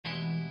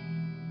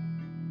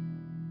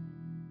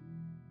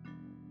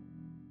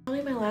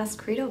Probably my last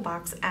Credo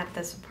box at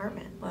this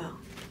apartment. Wow.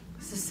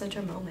 This is such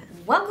a moment.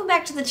 Welcome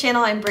back to the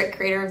channel. I'm Britt,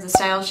 creator of the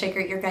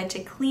StyleShaker, your guide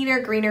to cleaner,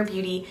 greener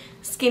beauty,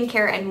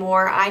 skincare, and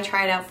more. I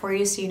try it out for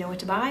you so you know what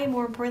to buy,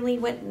 more importantly,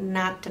 what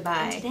not to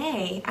buy. And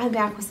today, I'm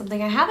back with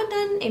something I haven't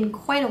done in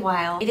quite a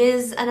while. It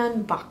is an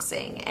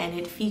unboxing, and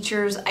it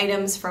features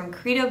items from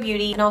Credo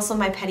Beauty and also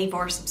my Petit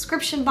Vour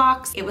subscription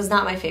box. It was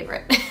not my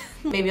favorite.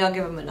 Maybe I'll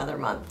give them another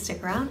month.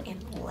 Stick around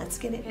and let's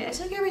get it. I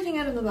took everything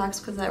out of the box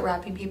because that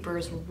wrapping paper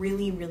is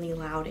really, really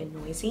loud and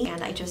noisy,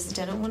 and I just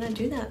didn't want to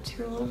do that to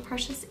your little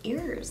precious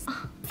ears.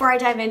 Before I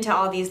dive into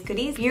all these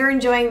goodies, if you're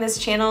enjoying this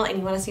channel and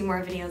you want to see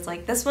more videos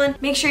like this one,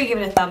 make sure you give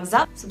it a thumbs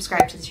up,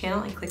 subscribe to the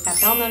channel, and click that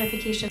bell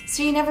notification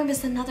so you never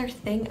miss another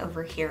thing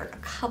over here. A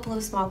couple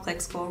of small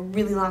clicks go a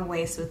really long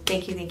way, so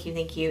thank you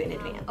in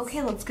advance.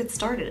 Okay, let's get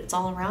started. It's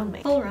all around me.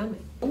 It's all around me.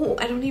 Oh,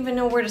 I don't even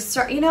know where to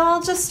start. You know,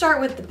 I'll just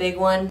start with the big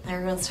one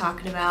everyone's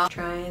talking about.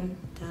 Trying.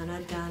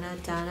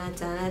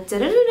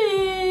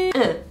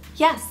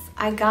 Yes,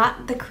 I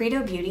got the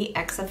Credo Beauty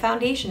EXA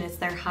foundation. It's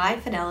their high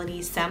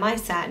fidelity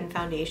semi-satin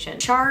foundation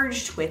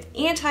charged with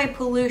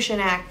anti-pollution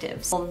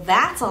actives. Well,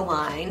 that's a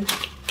line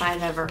if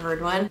I've ever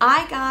heard one.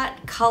 I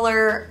got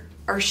color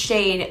or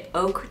shade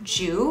Oak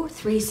Jew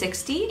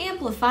 360.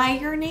 Amplify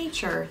your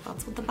nature.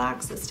 That's what the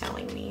box is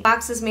telling me. The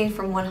box is made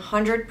from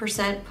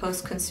 100%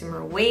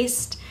 post-consumer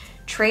waste.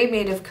 Tray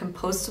made of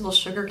compostable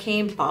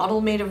sugarcane,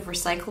 bottle made of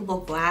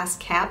recyclable glass,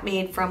 cap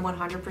made from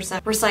 100%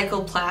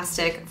 recycled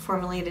plastic,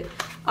 formulated.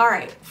 All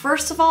right,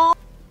 first of all,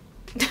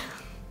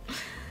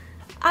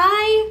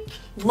 I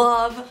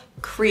love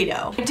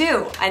Credo. I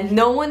do, and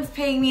no one's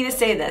paying me to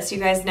say this. You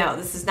guys know,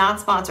 this is not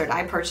sponsored.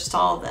 I purchased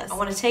all of this. I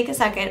want to take a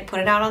second, put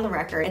it out on the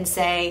record, and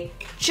say,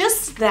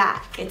 just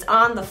that, it's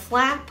on the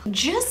flap,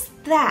 just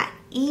that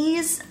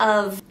ease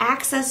of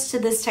access to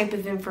this type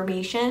of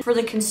information for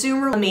the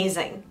consumer,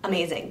 amazing,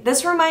 amazing.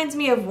 This reminds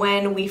me of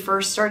when we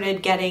first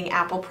started getting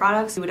Apple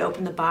products. You would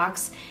open the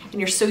box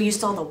and you're so used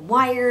to all the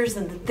wires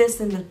and the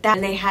this and the that,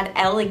 and they had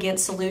elegant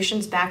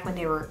solutions back when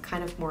they were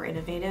kind of more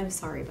innovative.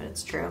 Sorry, but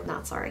it's true,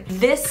 not sorry.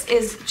 This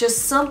is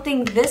just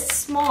something this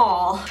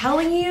small. I'm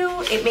telling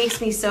you, it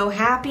makes me so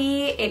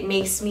happy. It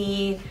makes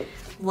me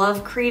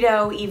love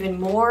Credo even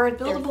more.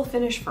 Buildable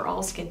finish for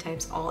all skin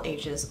types, all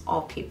ages,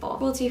 all people.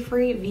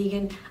 Cruelty-free,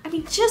 vegan. I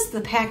mean, just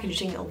the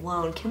packaging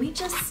alone. Can we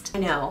just, I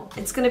know,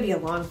 it's gonna be a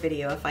long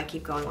video if I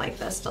keep going like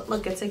this, but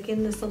look, it's like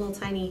in this little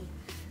tiny,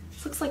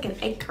 this looks like an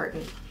egg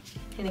carton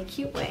in a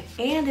cute way.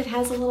 And it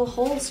has a little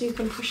hole so you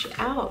can push it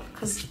out,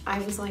 because I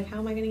was like, how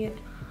am I gonna get,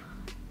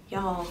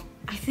 y'all,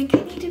 I think I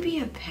need to be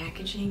a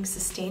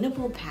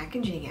sustainable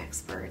packaging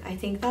expert. I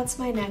think that's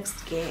my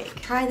next gig.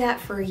 Try that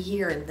for a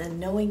year, and then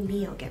knowing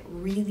me, I'll get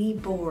really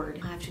bored.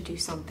 I'll have to do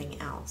something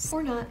else.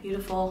 Or not.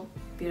 Beautiful,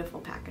 beautiful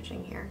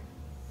packaging here.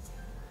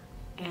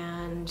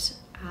 And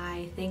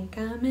I think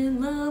I'm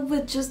in love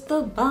with just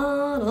the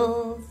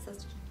bottles.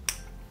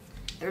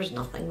 There's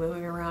nothing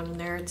moving around in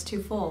there. It's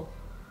too full.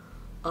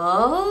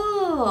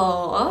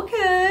 Oh,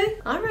 okay.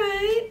 All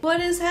right. What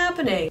is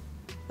happening?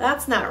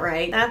 That's not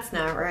right. That's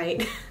not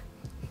right.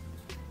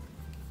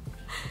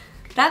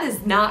 That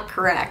is not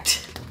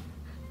correct.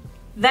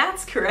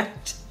 That's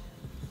correct.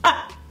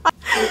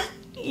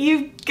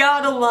 You've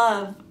gotta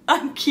love.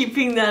 I'm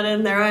keeping that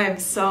in there. I am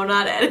so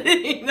not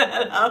editing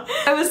that out.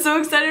 I was so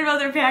excited about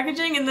their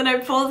packaging, and then I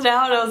pulled it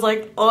out and I was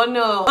like, oh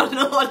no,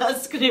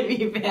 that's gonna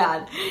be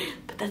bad.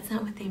 But that's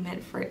not what they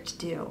meant for it to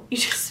do. You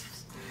just,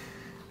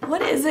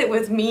 what is it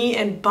with me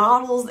and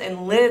bottles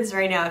and lids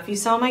right now? If you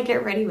saw my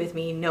Get Ready With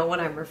Me, you know what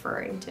I'm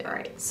referring to. All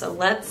right, so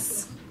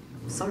let's,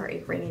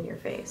 sorry, ring in your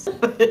face.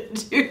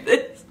 Do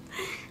this.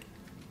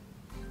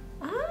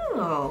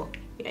 Oh,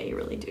 yeah, you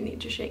really do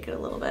need to shake it a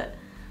little bit.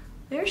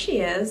 There she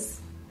is.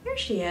 There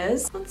she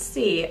is. Let's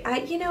see.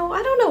 You know,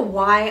 I don't know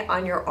why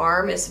on your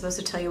arm is supposed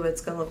to tell you what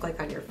it's gonna look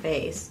like on your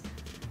face,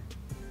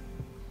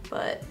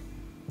 but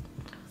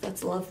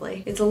that's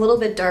lovely. It's a little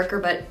bit darker,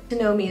 but to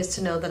know me is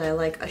to know that I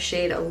like a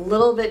shade a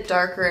little bit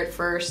darker at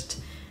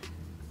first.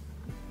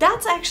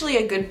 That's actually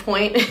a good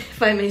point,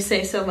 if I may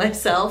say so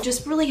myself.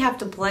 Just really have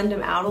to blend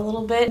them out a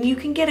little bit. And you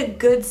can get a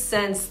good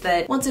sense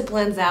that once it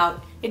blends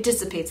out, it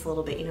dissipates a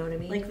little bit, you know what I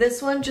mean? Like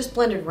this one just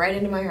blended right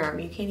into my arm.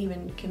 You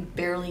can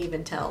barely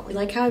even tell.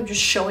 Like how I'm just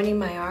showing you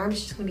my arm?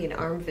 It's just gonna be an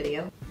arm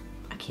video.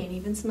 I can't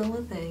even smell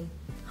a thing.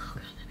 Oh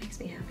God, that makes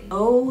me happy.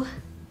 Oh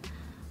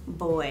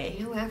boy.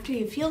 You know, after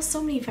you feel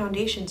so many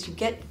foundations, you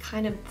get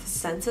kind of the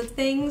sense of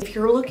things. If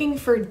you're looking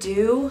for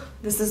dew,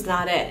 this is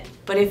not it.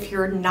 But if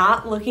you're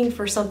not looking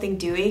for something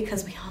dewy,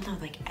 because we all know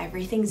like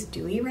everything's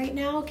dewy right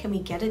now, can we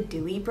get a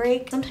dewy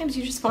break? Sometimes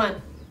you just want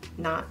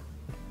not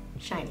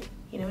shiny.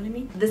 You know what I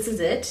mean? This is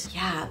it.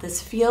 Yeah,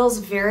 this feels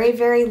very,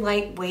 very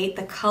lightweight.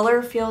 The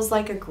color feels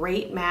like a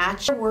great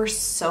match. There were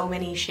so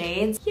many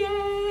shades.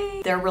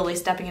 Yay! They're really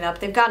stepping it up.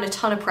 They've gotten a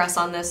ton of press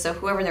on this, so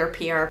whoever their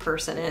PR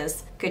person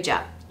is, good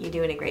job. You're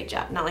doing a great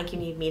job. Not like you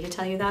need me to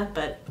tell you that,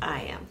 but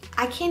I am.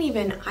 I can't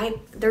even,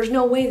 there's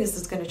no way this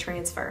is gonna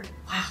transfer.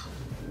 Wow.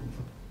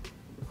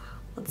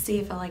 Let's see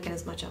if I like it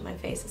as much on my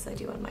face as I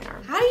do on my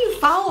arm. How do you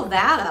follow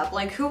that up?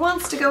 Like, who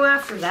wants to go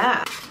after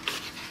that?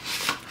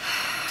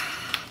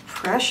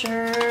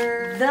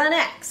 pressure. The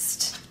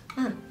next.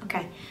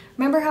 Okay.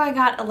 Remember how I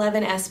got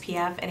 11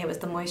 SPF and it was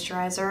the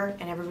moisturizer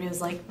and everybody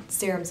was like,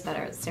 serum's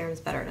better, serum's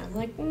better. And I was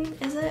like,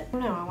 is it? I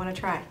don't know, I wanna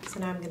try. So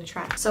now I'm gonna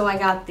try. So I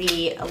got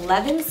the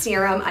 11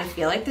 serum. I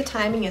feel like the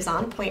timing is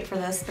on point for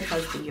this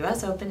because the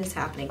US Open is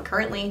happening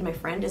currently. My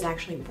friend is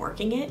actually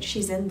working it.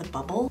 She's in the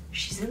bubble.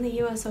 She's in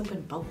the US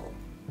Open bubble.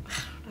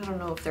 I don't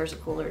know if there's a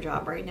cooler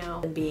job right now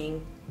than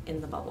being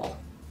in the bubble.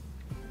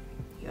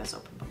 US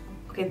Open bubble.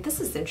 Okay, this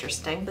is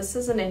interesting. This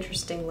is an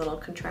interesting little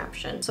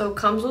contraption. So it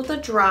comes with a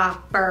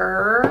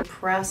dropper.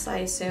 Press, I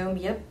assume.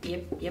 Yep.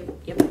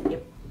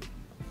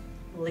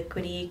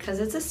 Liquidy,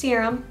 because it's a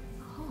serum.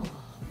 Oh.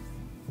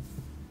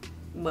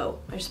 Whoa,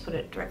 I just put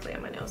it directly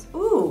on my nose.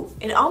 Ooh,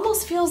 it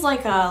almost feels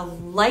like a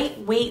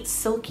lightweight,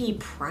 silky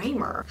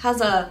primer. Has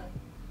a,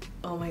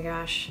 oh my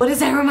gosh. What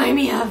does that remind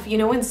me of? You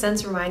know when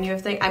scents remind you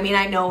of things? I mean,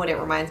 I know what it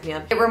reminds me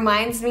of. It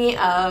reminds me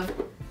of,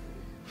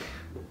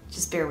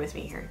 just bear with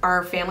me here.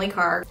 Our family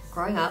car,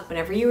 growing up,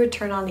 whenever you would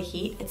turn on the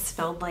heat, it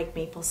smelled like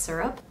maple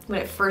syrup.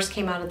 When it first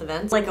came out of the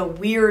vents, like a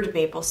weird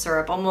maple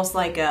syrup, almost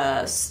like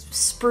a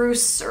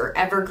spruce or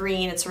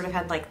evergreen. It sort of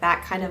had like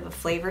that kind of a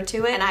flavor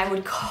to it. And I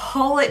would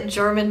call it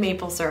German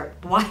maple syrup.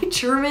 Why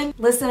German?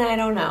 Listen, I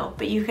don't know,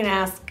 but you can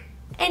ask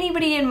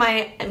anybody in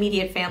my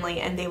immediate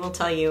family and they will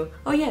tell you,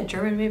 oh yeah,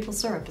 German maple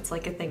syrup. It's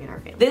like a thing in our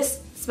family.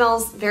 This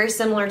smells very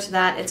similar to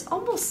that. It's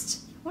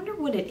almost, I wonder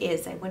what it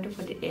is. I wonder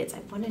what it is. I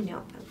want to know.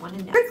 I want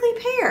to know. Prickly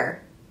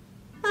pear.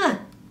 Huh.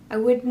 I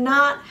would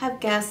not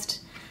have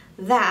guessed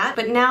that,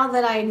 but now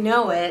that I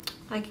know it,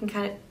 I can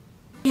kind of,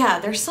 yeah,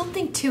 there's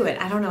something to it.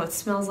 I don't know. It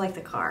smells like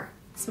the car.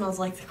 It smells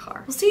like the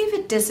car. We'll see if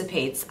it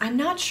dissipates. I'm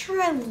not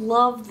sure I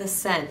love the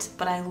scent,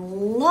 but I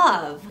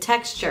love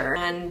texture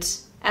and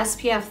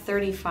SPF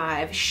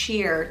 35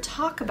 sheer.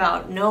 Talk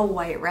about no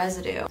white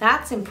residue.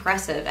 That's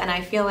impressive, and I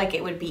feel like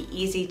it would be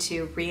easy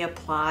to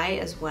reapply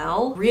as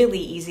well. Really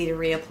easy to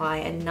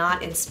reapply and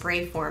not in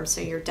spray form, so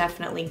you're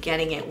definitely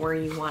getting it where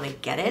you want to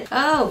get it.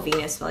 Oh,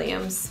 Venus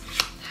Williams.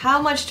 How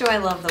much do I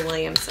love the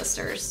Williams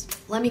sisters?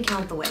 Let me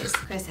count the ways.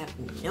 You guys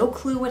have no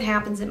clue what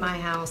happens at my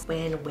house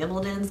when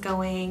Wimbledon's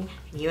going,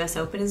 and US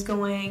Open is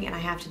going, and I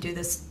have to do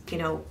this, you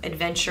know,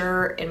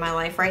 adventure in my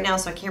life right now,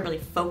 so I can't really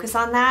focus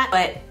on that.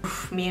 But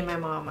oof, me and my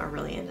mom are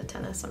really into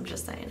tennis, I'm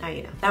just saying. How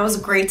you know? That was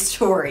a great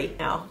story.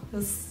 No, it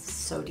was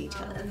so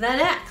detailed. The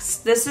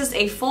next, this is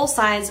a full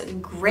size.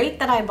 Great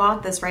that I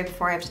bought this right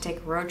before I have to take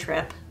a road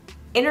trip.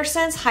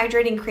 InnerSense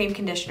Hydrating Cream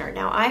Conditioner.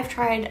 Now, I've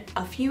tried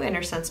a few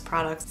InnerSense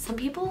products. Some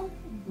people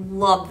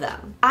love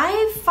them.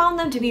 I've found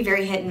them to be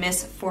very hit and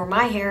miss for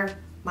my hair,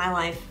 my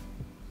life,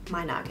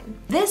 my noggin.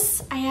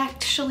 This I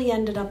actually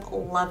ended up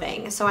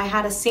loving. So I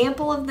had a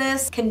sample of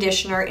this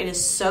conditioner. It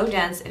is so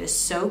dense, it is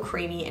so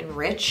creamy and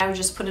rich. I would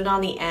just put it on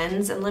the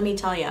ends, and let me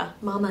tell you,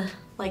 mama,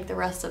 like the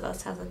rest of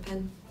us, hasn't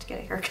been to get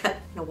a haircut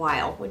in a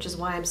while, which is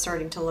why I'm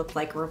starting to look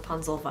like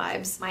Rapunzel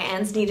vibes. My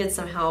ends needed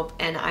some help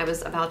and I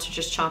was about to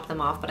just chop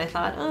them off, but I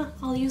thought,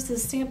 I'll use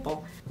this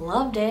sample.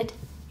 Loved it.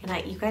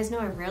 And you guys know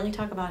I rarely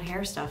talk about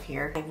hair stuff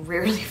here. I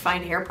rarely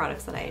find hair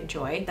products that I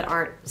enjoy that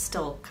aren't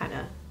still kind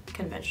of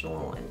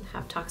conventional and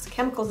have toxic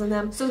chemicals in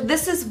them. So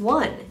this is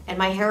one, and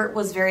my hair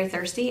was very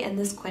thirsty, and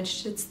this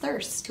quenched its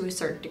thirst to a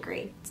certain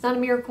degree. It's not a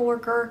miracle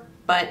worker,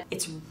 but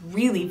it's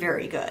really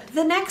very good.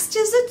 The next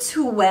is a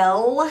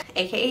Tool,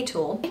 aka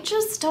Tool. I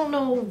just don't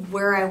know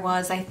where I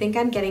was. I think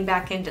I'm getting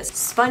back into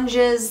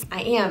sponges.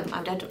 I am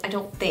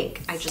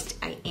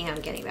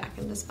getting back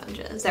into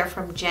sponges. They're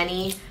from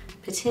Jenny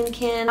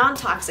Patinkin,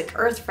 non-toxic,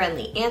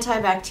 earth-friendly,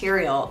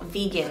 antibacterial,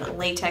 vegan,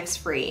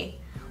 latex-free.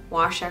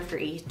 Wash after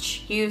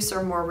each use,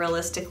 or more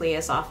realistically,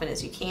 as often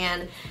as you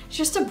can. It's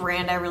just a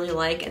brand I really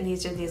like, and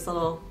these are these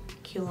little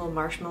cute little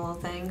marshmallow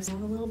things. I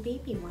have a little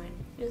baby one.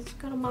 It's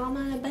got a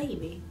mama and a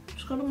baby.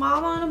 It's got a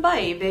mama and a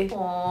baby.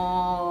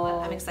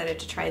 Aww. I'm excited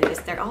to try these.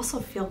 They also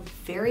feel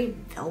very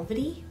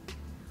velvety.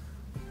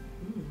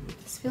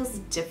 This feels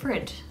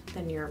different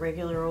than your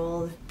regular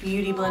old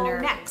beauty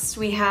blender. Next,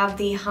 we have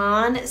the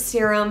Han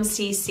Serum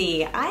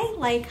CC. I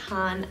like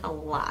Han a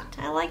lot.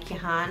 I like you,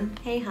 Han.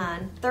 Hey,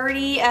 Han.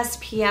 30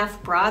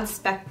 SPF broad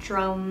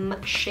spectrum.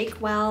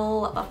 Shake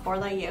well before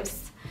the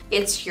use.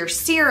 It's your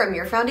serum,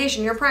 your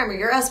foundation, your primer,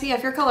 your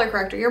SPF, your color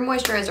corrector, your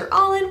moisturizer,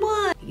 all in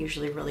one. I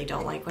usually really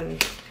don't like when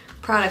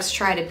products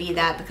try to be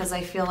that because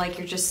I feel like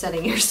you're just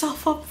setting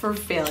yourself up for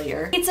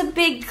failure. It's a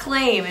big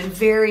claim and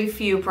very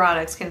few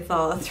products can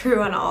follow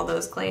through on all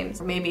those claims.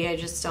 Or maybe I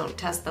just don't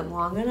test them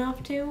long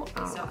enough to.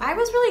 So I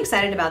was really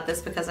excited about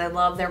this because I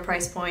love their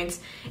price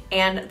points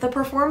and the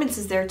performance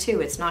is there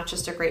too. It's not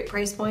just a great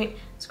price point,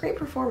 it's great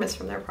performance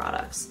from their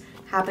products.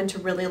 Happen to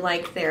really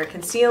like their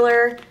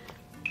concealer.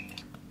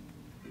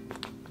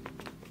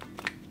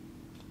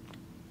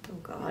 Oh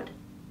God.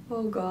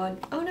 Oh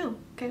God. Oh no.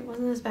 Okay, it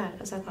wasn't as bad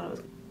as I thought it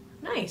was.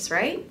 Nice,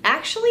 right?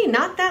 Actually,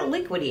 not that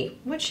liquidy.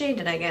 What shade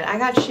did I get? I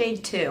got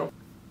shade 2.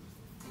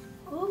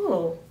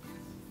 Oh.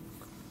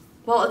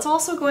 Well, it's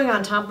also going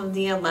on top of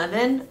the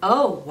 11.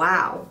 Oh,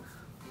 wow.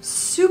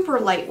 Super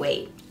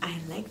lightweight. I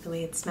like the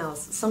way it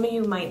smells. Some of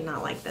you might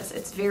not like this.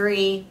 It's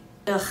very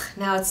Ugh,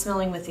 now it's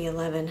smelling with the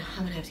 11.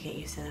 I'm gonna have to get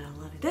used to that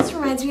 11. This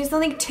reminds me of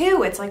something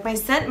too. It's like my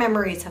scent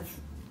memories have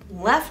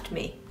left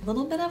me. A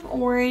little bit of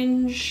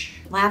orange.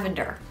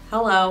 Lavender.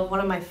 Hello, one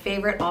of my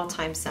favorite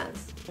all-time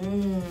scents.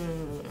 Ooh,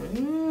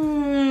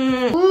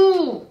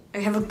 I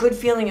have a good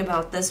feeling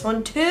about this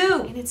one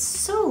too. And it's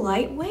so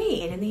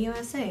lightweight in the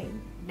USA.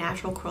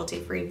 Natural,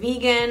 cruelty-free,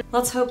 vegan.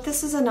 Let's hope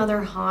this is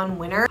another Han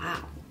winner.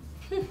 Wow.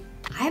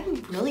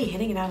 I'm really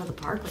hitting it out of the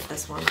park with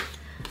this one.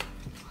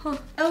 Huh.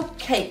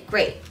 Okay,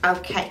 great.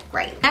 Okay,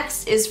 great.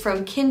 Next is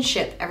from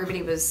KINSHIP.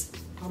 Everybody was,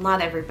 well,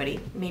 not everybody,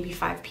 maybe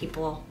 5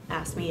 people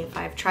asked me if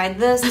I've tried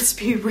this. Let's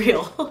be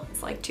real.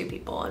 It's like 2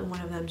 people and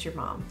one of them's your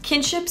mom.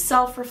 KINSHIP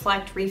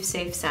Self-Reflect Reef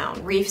Safe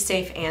Sound. Reef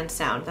Safe and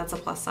Sound. That's a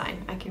plus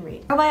sign. I can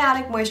read.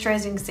 Probiotic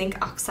Moisturizing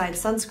Zinc Oxide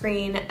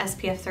Sunscreen.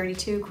 SPF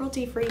 32.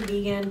 Cruelty-free,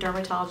 vegan,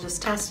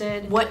 dermatologist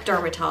tested. What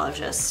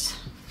dermatologist?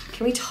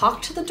 Can we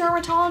talk to the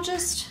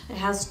dermatologist? It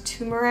has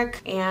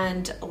turmeric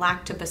and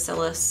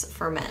lactobacillus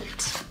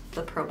ferment,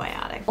 the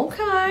probiotic.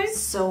 Okay.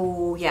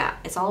 So yeah,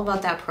 it's all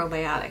about that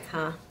probiotic,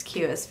 huh? It's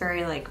cute. It's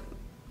very like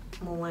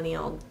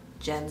millennial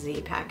Gen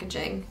Z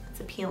packaging. It's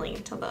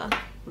appealing to the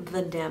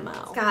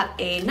demo. It's got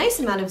a nice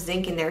amount of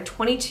zinc in there,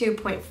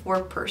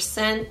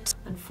 22.4%.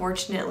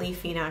 Unfortunately,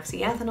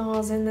 phenoxyethanol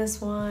is in this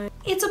one.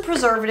 It's a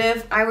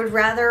preservative. I would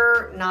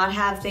rather not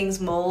have things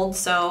mold,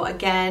 so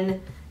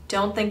again,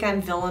 don't think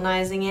I'm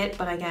villainizing it,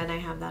 but again, I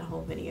have that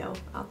whole video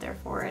out there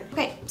for it.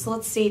 Okay, so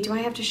let's see. Do I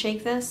have to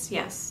shake this?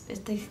 Yes. I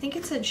think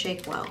it said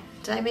shake well.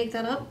 Did I make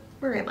that up?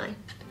 Where am I?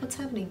 What's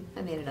happening?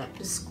 I made it up.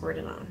 Just squirt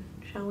it on,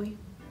 shall we?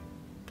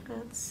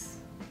 That's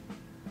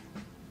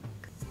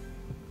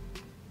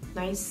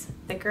nice,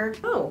 thicker.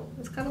 Oh,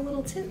 it's got a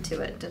little tint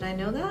to it. Did I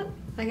know that?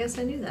 I guess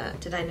I knew that.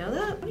 Did I know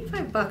that?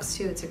 25 bucks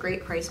too. It's a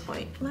great price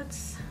point.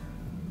 Let's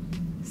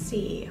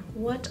see.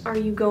 What are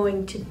you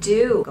going to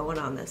do? Going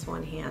on this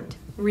one hand.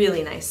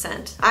 Really nice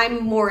scent.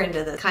 I'm more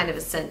into the kind of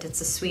a scent.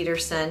 It's a sweeter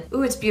scent.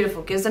 Ooh, it's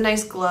beautiful. Gives a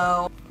nice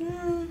glow.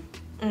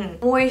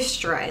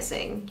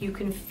 Moisturizing. You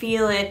can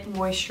feel it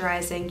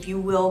moisturizing. You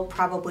will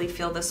probably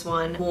feel this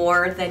one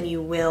more than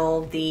you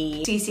will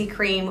the CC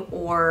cream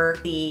or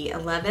the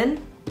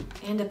 11.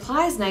 And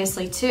applies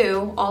nicely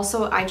too.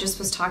 Also, I just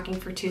was talking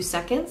for 2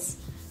 seconds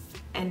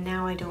and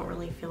now I don't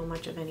really feel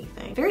much of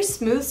anything. Very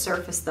smooth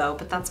surface though,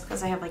 but that's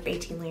because I have like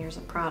 18 layers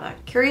of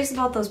product. Curious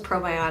about those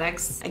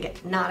probiotics. Again,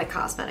 not a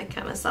cosmetic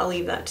chemist. I'll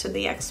leave that to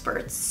the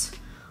experts.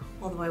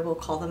 Although I will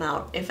call them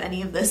out if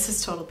any of this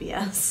is total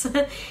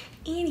BS.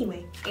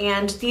 Anyway,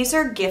 and these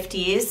are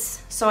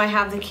gifties. So I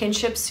have the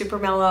KINSHIP Super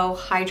Mellow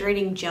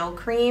Hydrating Gel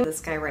Cream.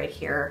 This guy right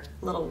here,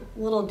 little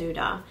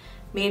doodah.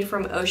 Made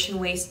from ocean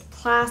waste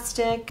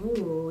plastic.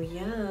 Ooh,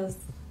 yes.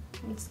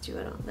 Let's do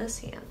it on this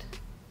hand.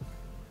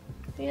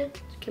 Yeah, you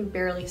can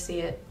barely see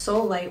it.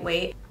 So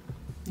lightweight,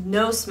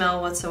 no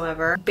smell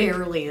whatsoever,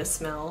 barely a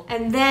smell.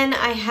 And then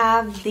I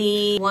have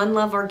the One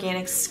Love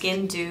Organic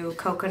Skin Dew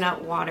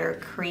Coconut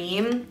Water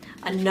Cream,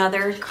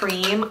 another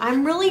cream.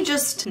 I'm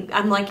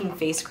liking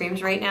face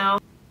creams right now.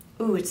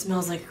 Ooh, it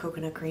smells like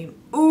coconut cream.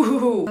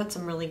 Ooh, got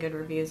some really good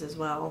reviews as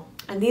well.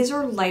 And these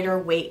are lighter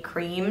weight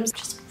creams.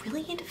 Just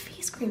really into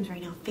face creams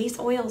right now. Face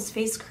oils,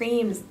 face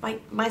creams.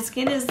 My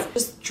skin is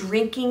just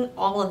drinking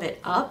all of it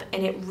up,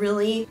 and it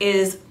really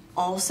is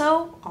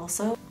also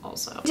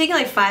taking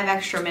like 5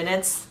 extra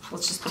minutes,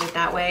 let's just put it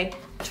that way,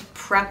 to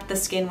prep the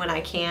skin when I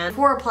can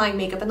before applying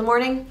makeup in the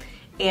morning.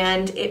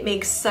 And it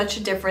makes such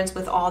a difference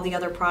with all the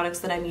other products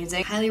that I'm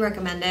using. Highly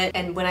recommend it.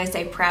 And when I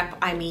say prep,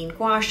 I mean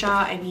gua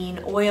sha, I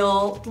mean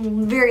oil,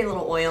 very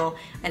little oil,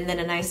 and then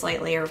a nice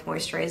light layer of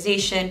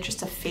moisturization,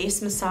 just a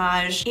face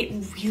massage.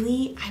 I'm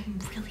really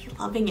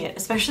loving it,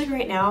 especially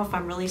right now if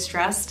I'm really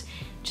stressed.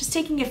 Just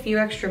taking a few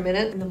extra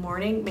minutes in the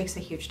morning makes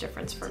a huge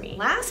difference for me.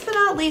 Last but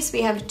not least,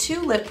 we have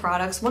 2 lip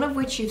products, one of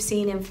which you've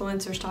seen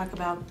influencers talk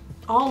about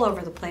all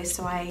over the place.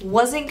 So I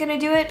wasn't gonna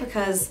do it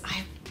because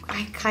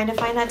I kind of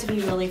find that to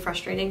be really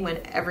frustrating when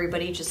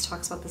everybody just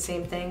talks about the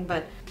same thing,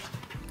 but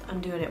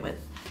I'm doing it with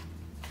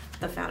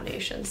the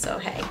foundation. So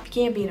hey, if you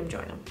can't beat them,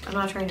 join them. I'm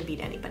not trying to beat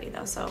anybody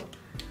though, so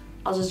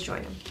I'll just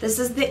join them. This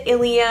is the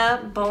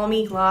ILIA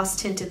Balmy Gloss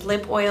Tinted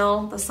Lip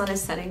Oil. The sun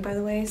is setting, by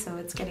the way, so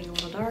it's getting a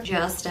little dark.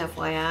 Just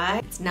FYI,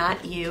 it's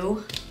not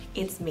you,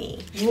 it's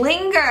me.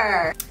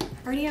 Linger!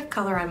 I already have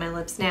color on my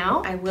lips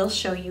now. I will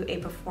show you a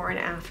before and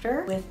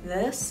after with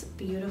this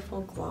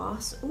beautiful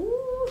gloss.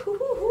 Ooh, hoo,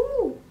 hoo,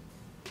 hoo.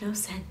 No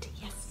scent,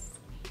 yes.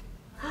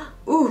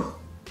 Ooh.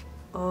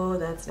 Oh,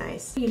 that's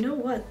nice. You know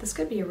what? This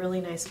could be a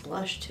really nice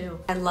blush too.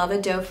 I love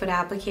a doe foot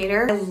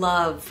applicator. I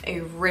love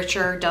a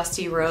richer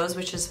dusty rose,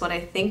 which is what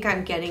I think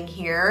I'm getting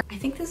here. I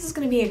think this is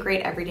gonna be a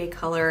great everyday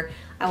color.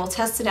 I will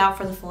test it out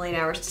for the full 8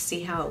 hours to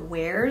see how it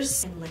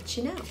wears and let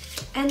you know.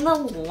 And the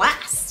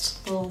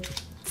last little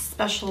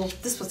special,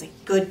 this was a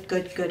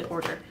good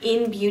order.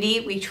 In Beauty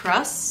We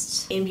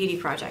Trust, In Beauty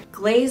Project.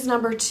 Glaze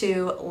number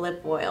 2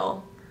 lip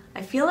oil.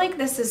 I feel like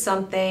this is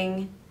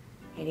something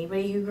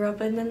anybody who grew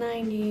up in the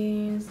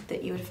 90s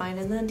that you would find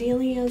in the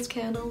Delia's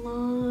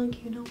catalog,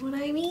 you know what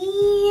I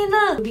mean?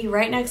 It would be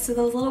right next to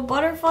those little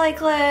butterfly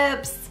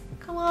clips.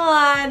 Come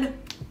on.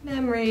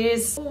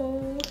 Memories.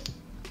 Oh.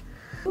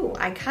 Ooh,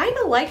 I kind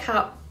of like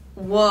how,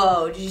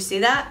 whoa, did you see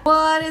that?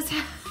 What is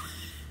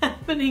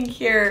happening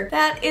here?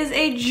 That is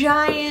a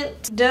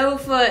giant doe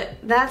foot.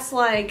 That's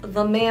like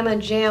the mamma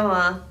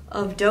jamma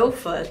of doe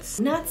foots.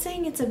 I'm not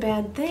saying it's a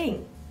bad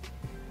thing.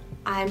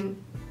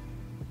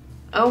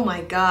 Oh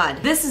my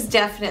God. This is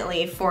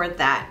definitely for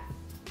that.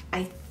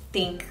 I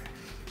think,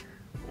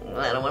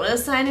 I don't want to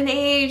assign an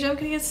age. I'm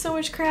gonna get so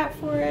much crap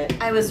for it.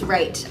 I was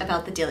right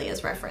about the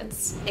Delia's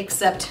reference,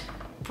 except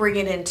bring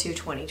it into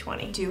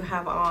 2020. I do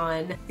have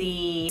on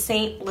the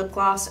Saint lip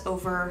gloss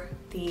over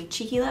the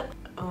cheeky lip.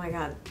 Oh my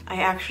God, I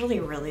actually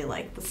really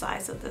like the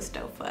size of this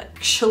doe foot.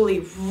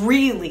 Actually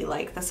really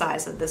like the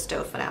size of this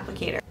doe foot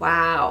applicator.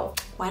 Wow,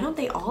 why don't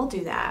they all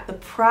do that? The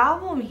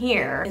problem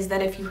here is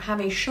that if you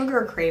have a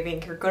sugar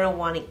craving, you're gonna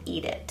wanna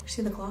eat it.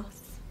 See the gloss?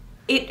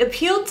 It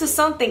appealed to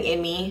something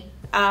in me.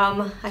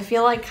 I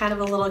feel like kind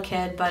of a little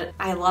kid, but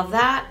I love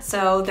that.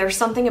 So there's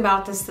something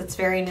about this that's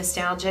very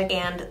nostalgic,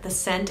 and the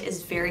scent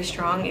is very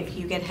strong if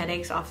you get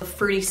headaches off of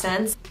fruity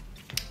scents.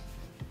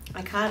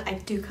 I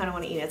do kind of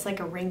want to eat it. It's like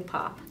a ring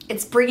pop.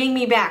 It's bringing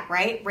me back,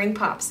 right? Ring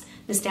pops,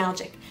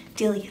 nostalgic,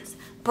 Delia's,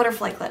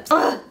 butterfly clips.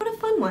 Ugh, what a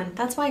fun one.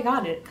 That's why I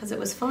got it, because it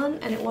was fun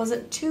and it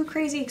wasn't too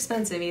crazy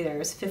expensive either. It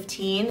was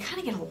 $15. I kind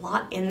of get a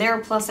lot in there.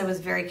 Plus I was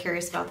very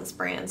curious about this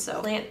brand.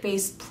 So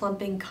plant-based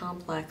plumping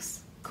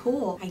complex.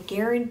 Cool. I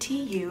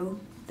guarantee you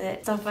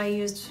that stuff I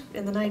used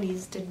in the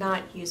 90s did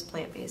not use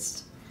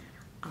plant-based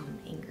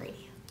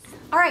ingredients.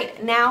 All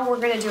right, now we're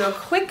gonna do a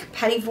quick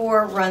Petit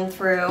Vour run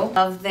through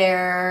of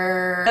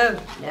their,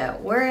 oh no,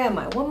 where am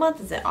I? What month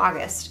is it?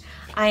 August.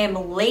 I am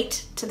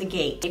late to the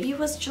gate. Maybe it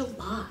was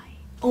July.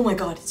 Oh my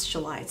God, it's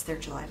July, it's their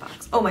July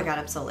box. Oh my God,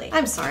 I'm so late.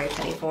 I'm sorry,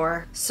 Petit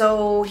Vour.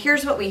 So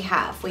here's what we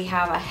have. We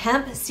have a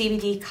hemp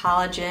CBD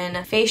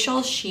collagen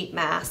facial sheet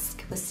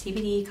mask with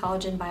CBD,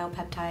 collagen,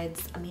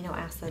 biopeptides, amino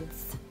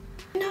acids.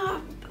 I'm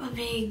not a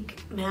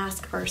big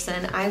mask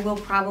person. I will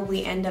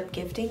probably end up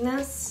gifting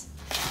this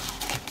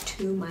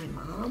to my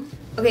mom.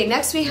 Okay,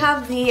 next we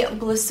have the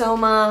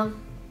Blissoma,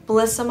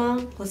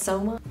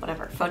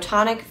 whatever,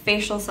 Photonic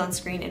Facial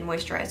Sunscreen and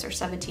Moisturizer,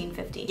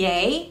 $17.50.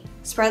 Yay,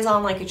 spreads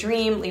on like a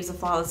dream, leaves a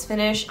flawless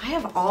finish. I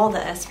have all the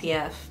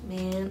SPF,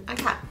 man. I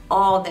got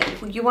all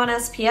the, you want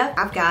SPF?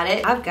 I've got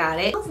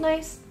it, Smells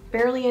nice,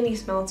 barely any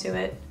smell to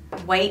it.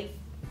 White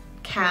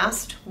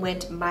cast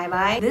went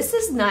bye-bye. This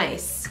is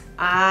nice.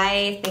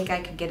 I think I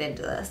could get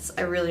into this.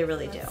 I really,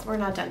 really do. We're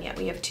not done yet.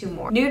 We have two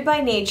more. Nude by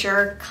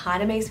Nature,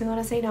 kind of makes me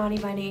want to say Naughty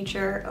by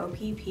Nature.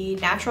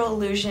 OPP, Natural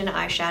Illusion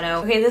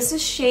eyeshadow. Okay, this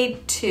is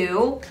shade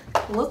 2.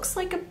 Looks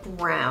like a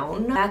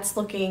brown. That's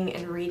looking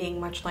and reading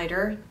much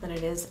lighter than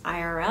it is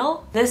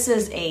IRL. This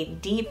is a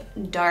deep,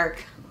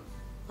 dark,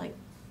 like,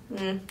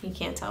 you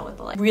can't tell with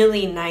the light.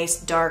 Really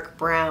nice dark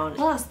brown.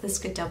 Plus, this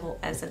could double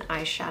as an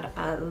eyeshadow.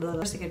 Of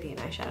course it could be an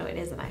eyeshadow. It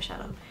is an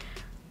eyeshadow.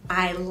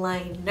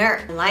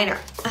 Liner.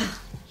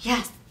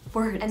 Yes,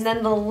 word. And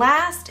then the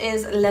last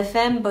is Le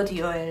Femme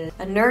Body Oil,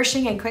 a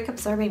nourishing and quick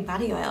absorbing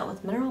body oil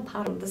with mineral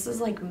powder. This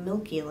is like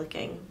milky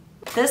looking.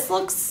 This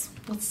looks,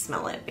 let's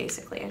smell it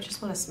basically. I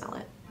just want to smell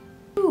it.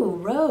 Ooh,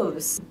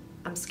 rose.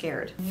 I'm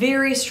scared.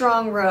 Very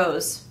strong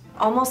rose.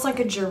 Almost like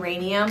a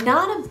geranium.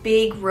 Not a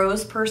big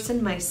rose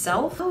person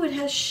myself. Oh, it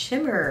has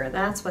shimmer.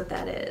 That's what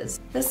that is.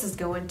 This is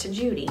going to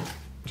Judy.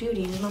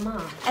 Judy's my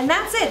mom. And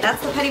that's it. That's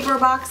the Petit Vour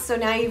box. So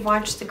now you've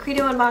watched the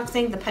Credo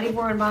unboxing, the Petit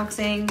Vour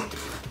unboxing,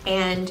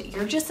 and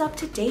you're just up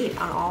to date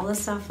on all the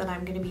stuff that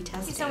I'm going to be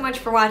testing. Thank you so much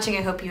for watching.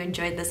 I hope you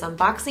enjoyed this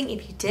unboxing.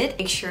 If you did,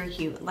 make sure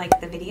you like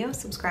the video,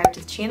 subscribe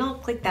to the channel,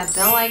 click that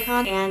bell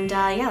icon, and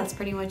yeah, that's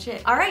pretty much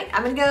it. All right,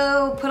 I'm going to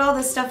go put all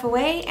this stuff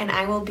away, and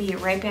I will be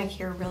right back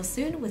here real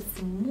soon with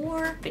some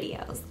more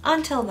videos.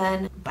 Until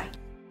then, bye.